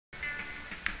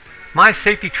My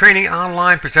Safety Training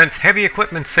Online presents heavy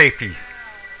equipment safety.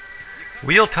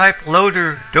 Wheel type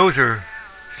loader dozer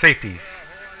safeties.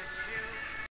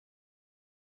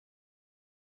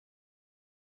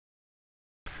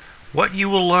 What you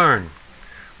will learn.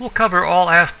 We'll cover all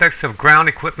aspects of ground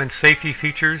equipment safety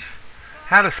features,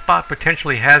 how to spot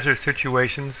potentially hazardous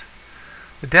situations,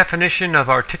 the definition of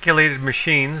articulated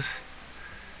machines,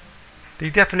 the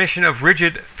definition of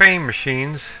rigid frame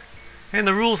machines, and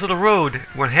the rules of the road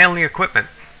when handling equipment.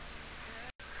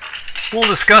 We'll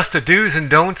discuss the do's and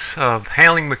don'ts of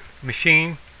handling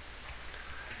machine,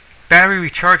 battery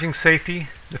recharging safety,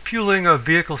 the fueling of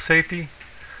vehicle safety,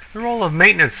 the role of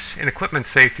maintenance in equipment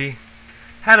safety,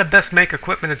 how to best make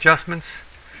equipment adjustments,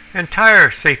 and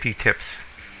tire safety tips.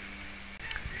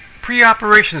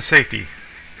 Pre-operation safety.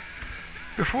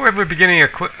 Before ever beginning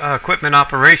equipment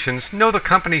operations, know the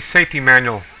company's safety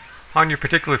manual on your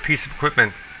particular piece of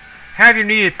equipment. Have your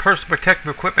needed personal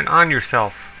protective equipment on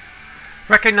yourself.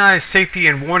 Recognize safety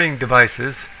and warning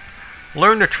devices.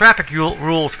 Learn the traffic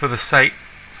rules for the site.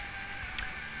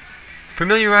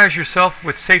 Familiarize yourself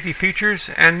with safety features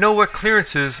and know what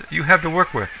clearances you have to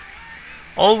work with.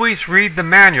 Always read the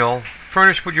manual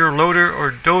furnished with your loader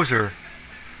or dozer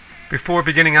before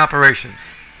beginning operations.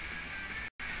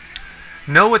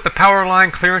 Know what the power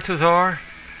line clearances are.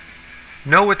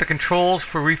 Know what the controls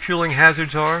for refueling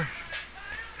hazards are.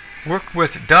 Work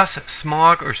with dust,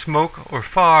 smog, or smoke, or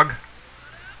fog.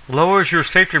 Lowers your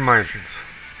safety margins.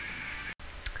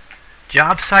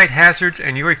 Job site hazards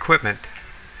and your equipment.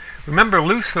 Remember,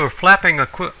 loose or flapping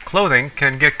clothing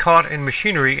can get caught in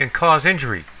machinery and cause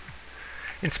injury.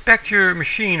 Inspect your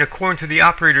machine according to the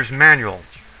operator's manual.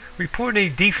 Report any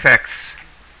defects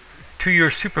to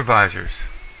your supervisors.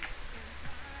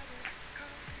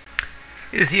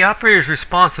 It is the operator's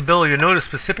responsibility to notice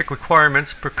specific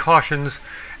requirements, precautions,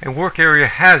 and work area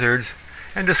hazards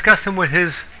and discuss them with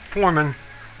his foreman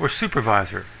or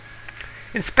supervisor.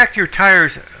 Inspect your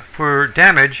tires for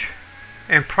damage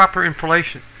and proper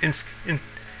inflation.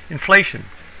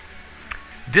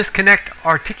 Disconnect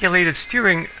articulated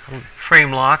steering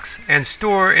frame locks and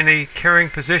store in a carrying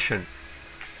position.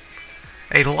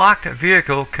 A locked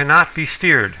vehicle cannot be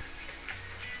steered.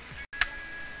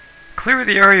 Clear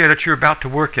the area that you're about to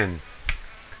work in.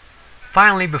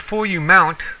 Finally, before you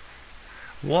mount,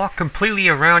 walk completely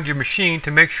around your machine to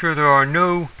make sure there are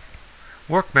no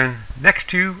workmen next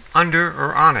to, under,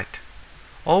 or on it.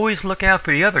 Always look out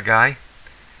for the other guy.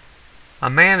 A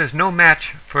man is no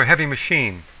match for a heavy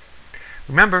machine.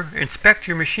 Remember, inspect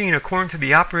your machine according to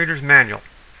the operator's manual.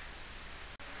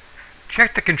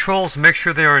 Check the controls to make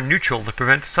sure they are neutral to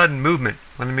prevent sudden movement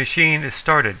when the machine is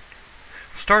started.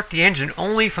 Start the engine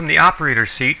only from the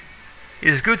operator's seat. It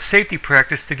is good safety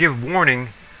practice to give warning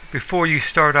before you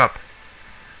start up.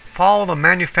 Follow the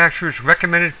manufacturer's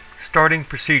recommended starting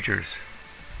procedures.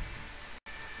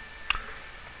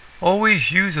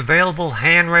 Always use available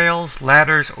handrails,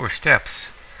 ladders, or steps.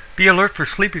 Be alert for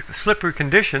slippery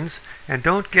conditions and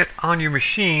don't get on your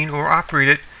machine or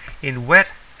operate it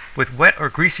with wet or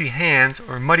greasy hands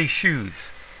or muddy shoes.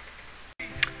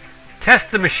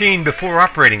 Test the machine before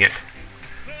operating it.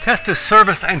 Test the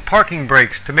service and parking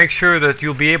brakes to make sure that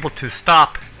you'll be able to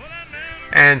stop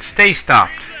and stay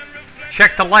stopped.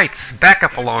 Check the lights,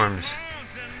 backup alarms,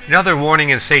 and other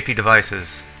warning and safety devices.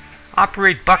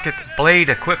 Operate bucket blade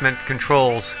equipment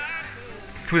controls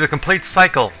through the complete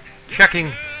cycle,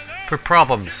 checking for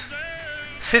problems.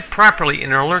 Sit properly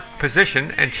in an alert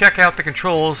position and check out the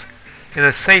controls in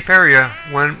a safe area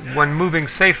when moving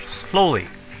slowly.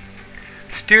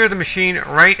 Steer the machine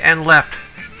right and left.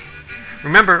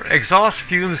 Remember, exhaust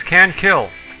fumes can kill.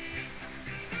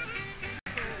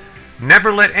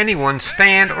 Never let anyone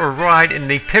stand or ride in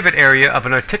the pivot area of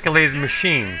an articulated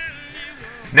machine.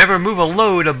 Never move a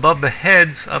load above the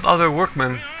heads of other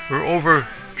workmen or over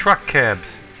truck cabs.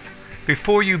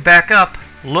 Before you back up,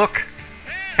 look,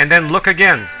 and then look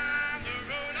again.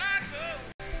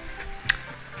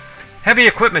 Heavy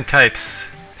equipment types.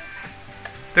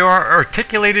 There are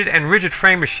articulated and rigid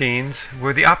frame machines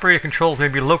where the operator controls may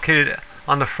be located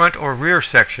on the front or rear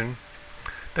section.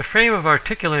 The frame of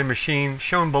articulated machine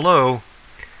shown below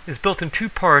is built in two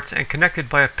parts and connected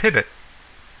by a pivot.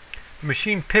 The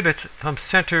machine pivots from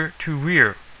center to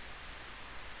rear.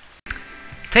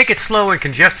 Take it slow in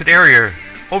congested area,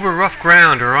 over rough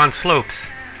ground or on slopes.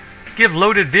 Give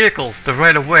loaded vehicles the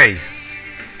right of way.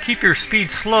 Keep your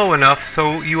speed slow enough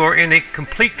so you are in a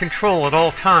complete control at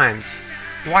all times,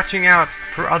 watching out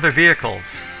for other vehicles.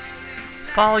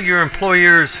 Follow your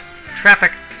employer's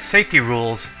traffic safety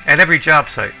rules at every job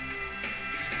site.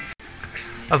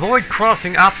 Avoid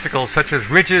crossing obstacles such as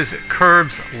ridges,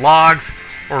 curbs, logs,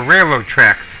 or railroad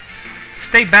tracks.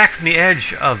 Stay back from the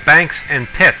edge of banks and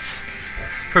pits.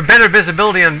 For better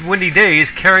visibility on windy days,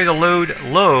 carry the load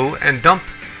low and dump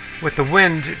with the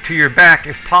wind to your back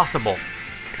if possible.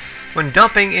 When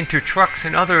dumping into trucks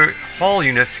and other haul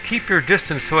units, keep your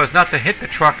distance so as not to hit the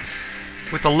truck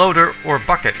with a loader or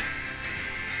bucket.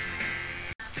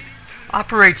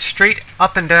 Operate straight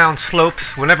up and down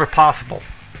slopes whenever possible.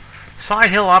 Side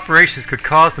hill operations could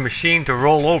cause the machine to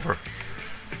roll over.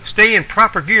 Stay in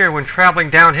proper gear when traveling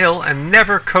downhill and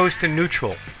never coast in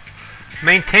neutral.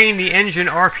 Maintain the engine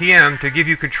RPM to give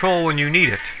you control when you need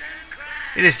it.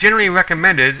 It is generally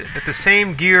recommended that the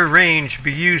same gear range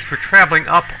be used for traveling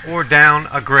up or down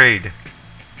a grade.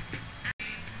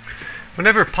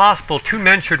 Whenever possible, 2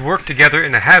 men should work together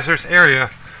in a hazardous area,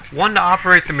 one to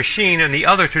operate the machine and the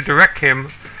other to direct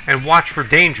him and watch for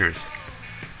dangers.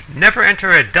 Never enter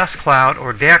a dust cloud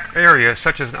or damp area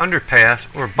such as an underpass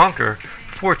or bunker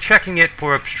before checking it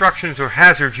for obstructions or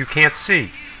hazards you can't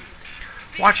see.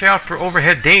 Watch out for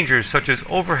overhead dangers such as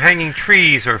overhanging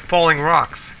trees or falling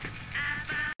rocks.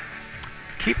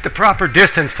 Keep the proper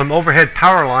distance from overhead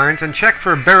power lines and check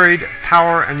for buried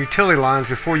power and utility lines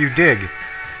before you dig,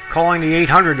 calling the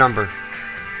 800 number.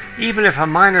 Even if a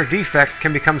minor defect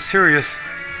can become serious,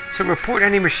 so report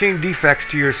any machine defects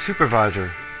to your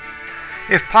supervisor.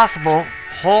 If possible,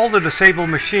 haul the disabled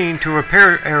machine to a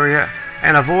repair area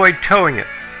and avoid towing it.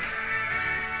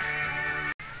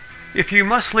 If you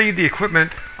must leave the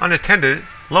equipment unattended,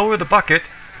 lower the bucket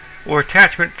or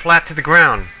attachment flat to the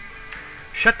ground.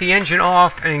 Shut the engine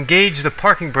off and engage the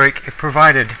parking brake if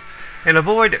provided, and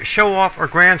avoid show-off or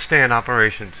grandstand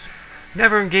operations.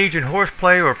 Never engage in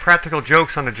horseplay or practical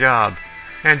jokes on the job,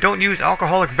 and don't use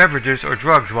alcoholic beverages or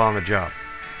drugs while on the job.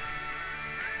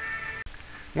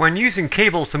 When using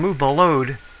cables to move the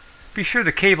load, be sure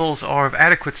the cables are of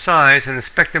adequate size and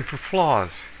inspect them for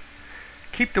flaws.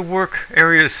 Keep the work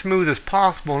area as smooth as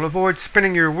possible and avoid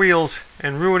spinning your wheels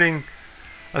and ruining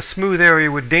a smooth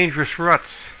area with dangerous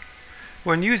ruts.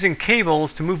 When using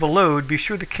cables to move a load, be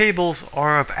sure the cables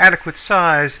are of adequate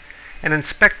size and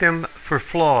inspect them for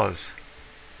flaws.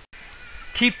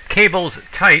 Keep cables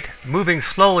tight, moving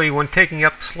slowly when taking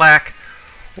up slack,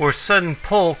 or sudden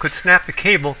pull could snap the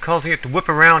cable, causing it to whip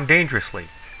around dangerously.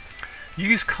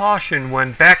 Use caution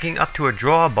when backing up to a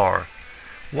drawbar.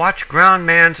 Watch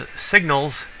groundman's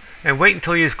signals and wait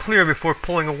until he is clear before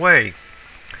pulling away.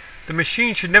 The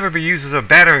machine should never be used as a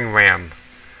battering ram.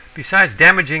 Besides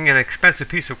damaging an expensive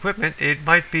piece of equipment, it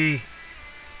might be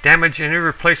damage an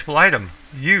irreplaceable item,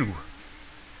 you.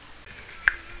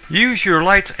 Use your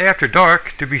lights after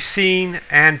dark to be seen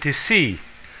and to see.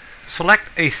 Select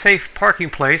a safe parking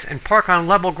place and park on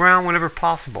level ground whenever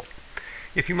possible.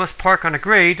 If you must park on a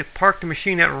grade, park the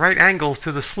machine at right angles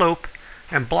to the slope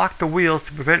and block the wheels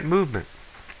to prevent movement.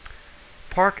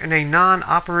 Park in a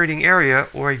non-operating area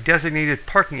or a designated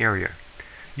parking area.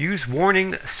 Use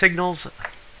warning signals,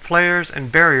 flares,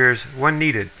 and barriers when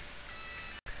needed.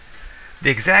 The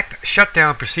exact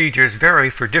shutdown procedures vary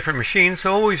for different machines,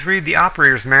 so always read the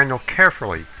operator's manual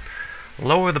carefully.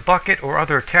 Lower the bucket or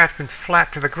other attachments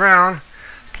flat to the ground,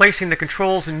 placing the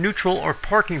controls in neutral or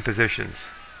parking positions.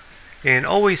 And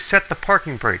always set the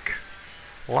parking brake.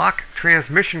 Lock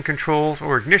transmission controls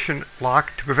or ignition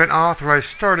lock to prevent unauthorized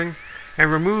starting,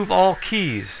 and remove all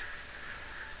keys.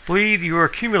 Bleed your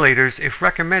accumulators if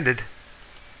recommended,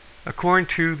 according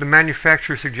to the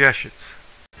manufacturer's suggestions.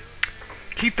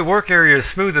 Keep the work area as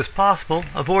smooth as possible.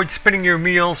 Avoid spinning your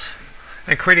wheels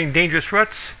and creating dangerous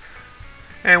ruts.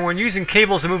 And when using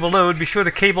cables to move a load, be sure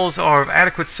the cables are of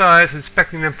adequate size,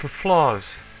 inspecting them for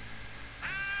flaws.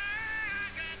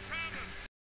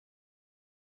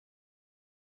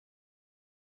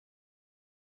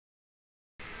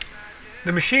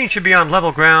 The machine should be on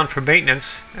level ground for maintenance,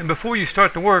 and before you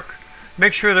start the work,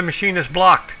 make sure the machine is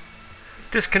blocked.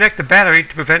 Disconnect the battery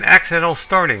to prevent accidental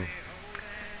starting.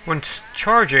 When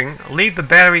charging, leave the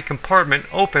battery compartment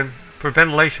open for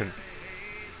ventilation.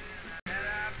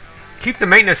 Keep the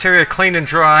maintenance area clean and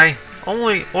dry.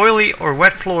 Only oily or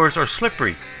wet floors are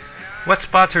slippery. Wet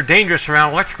spots are dangerous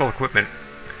around electrical equipment.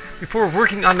 Before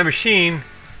working on the machine,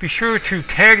 be sure to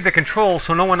tag the control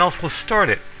so no one else will start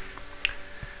it.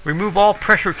 Remove all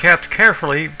pressure caps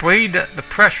carefully. Bleed the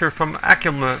pressure from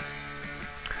accumulate.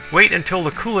 Wait until the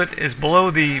coolant is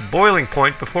below the boiling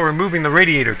point before removing the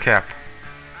radiator cap.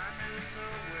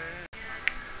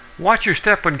 Watch your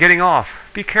step when getting off.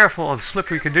 Be careful of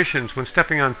slippery conditions when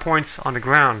stepping on points on the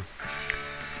ground.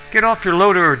 Get off your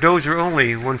loader or dozer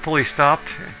only when fully stopped.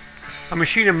 A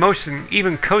machine in motion,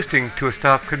 even coasting to a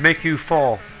stop, could make you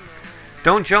fall.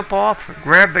 Don't jump off.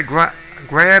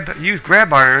 Use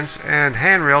grab irons and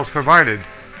handrails provided.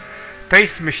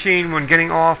 Face the machine when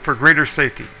getting off for greater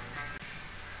safety.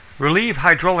 Relieve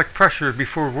hydraulic pressure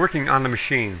before working on the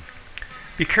machine.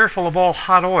 Be careful of all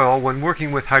hot oil when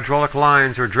working with hydraulic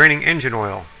lines or draining engine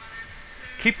oil.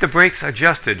 Keep the brakes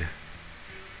adjusted.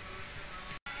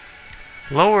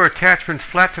 Lower attachments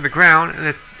flat to the ground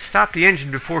and stop the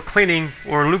engine before cleaning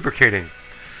or lubricating.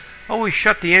 Always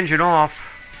shut the engine off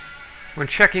when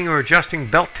checking or adjusting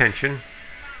belt tension,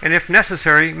 and if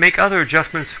necessary, make other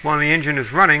adjustments while the engine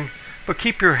is running, but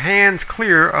keep your hands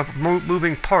clear of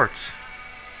moving parts.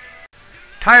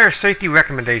 Tire safety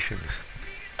recommendations.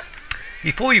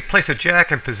 Before you place a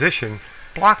jack in position,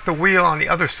 block the wheel on the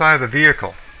other side of the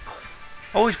vehicle.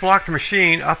 Always block the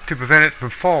machine up to prevent it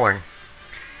from falling,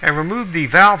 and remove the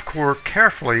valve core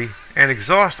carefully and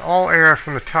exhaust all air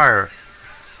from the tire.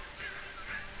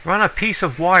 Run a piece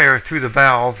of wire through the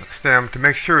valve stem to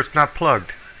make sure it's not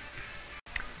plugged.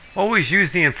 Always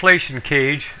use the inflation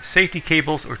cage, safety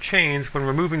cables, or chains when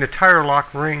removing the tire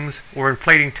lock rings or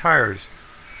inflating tires.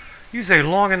 Use a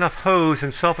long enough hose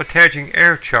and self-attaching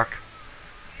air chuck.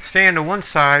 Stand to one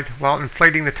side while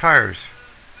inflating the tires.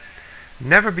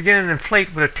 Never begin an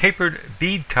inflate with a tapered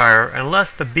bead tire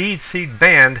unless the bead seat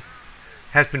band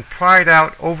has been pried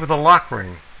out over the lock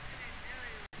ring.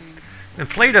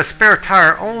 Inflate a spare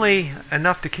tire only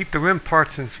enough to keep the rim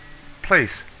parts in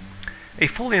place. A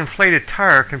fully inflated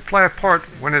tire can fly apart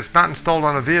when it's not installed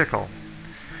on a vehicle.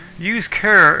 Use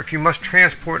care if you must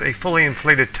transport a fully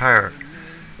inflated tire.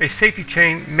 A safety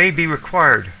chain may be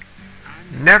required.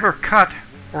 Never cut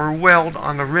or weld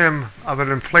on the rim of an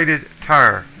inflated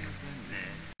tire.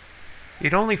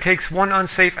 It only takes one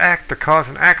unsafe act to cause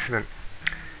an accident.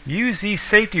 Use these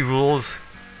safety rules,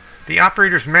 the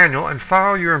operator's manual, and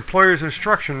follow your employer's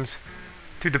instructions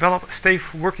to develop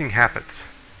safe working habits.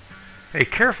 A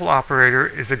careful operator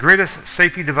is the greatest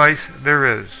safety device there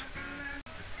is.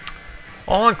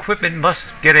 All equipment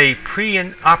must get a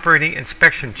pre-operating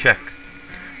inspection check.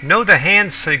 Know the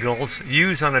hand signals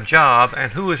used on a job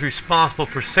and who is responsible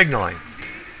for signaling.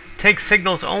 Take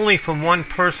signals only from one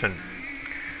person.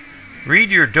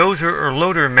 Read your dozer or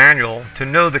loader manual to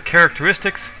know the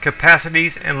characteristics,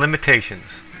 capacities, and limitations.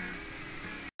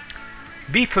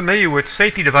 Be familiar with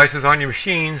safety devices on your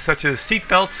machine such as seat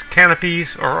belts,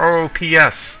 canopies, or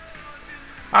ROPS.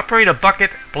 Operate a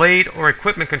bucket, blade, or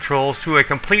equipment controls through a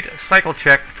complete cycle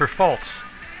check for faults.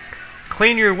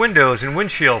 Clean your windows and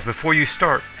windshields before you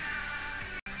start.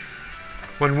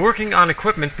 When working on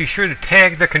equipment, be sure to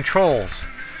tag the controls.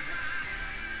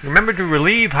 Remember to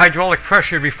relieve hydraulic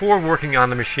pressure before working on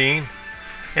the machine,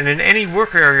 and in any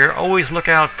work area, always look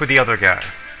out for the other guy.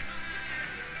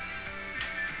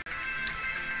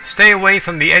 Stay away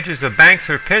from the edges of banks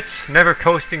or pits, never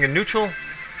coasting in neutral.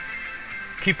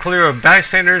 Keep clear of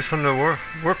bystanders from the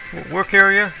work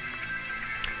area,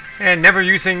 and never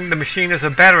using the machine as a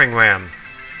battering ram.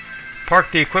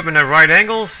 Park the equipment at right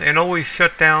angles, and always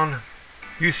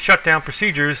use shutdown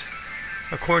procedures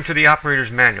according to the operator's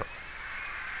manual.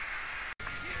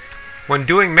 When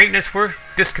doing maintenance work,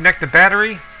 disconnect the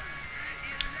battery.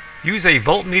 Use a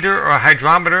voltmeter or a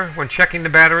hydrometer when checking the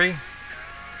battery.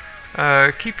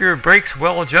 Keep your brakes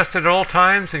well adjusted at all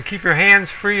times, and keep your hands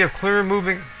free of clear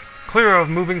of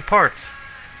moving parts.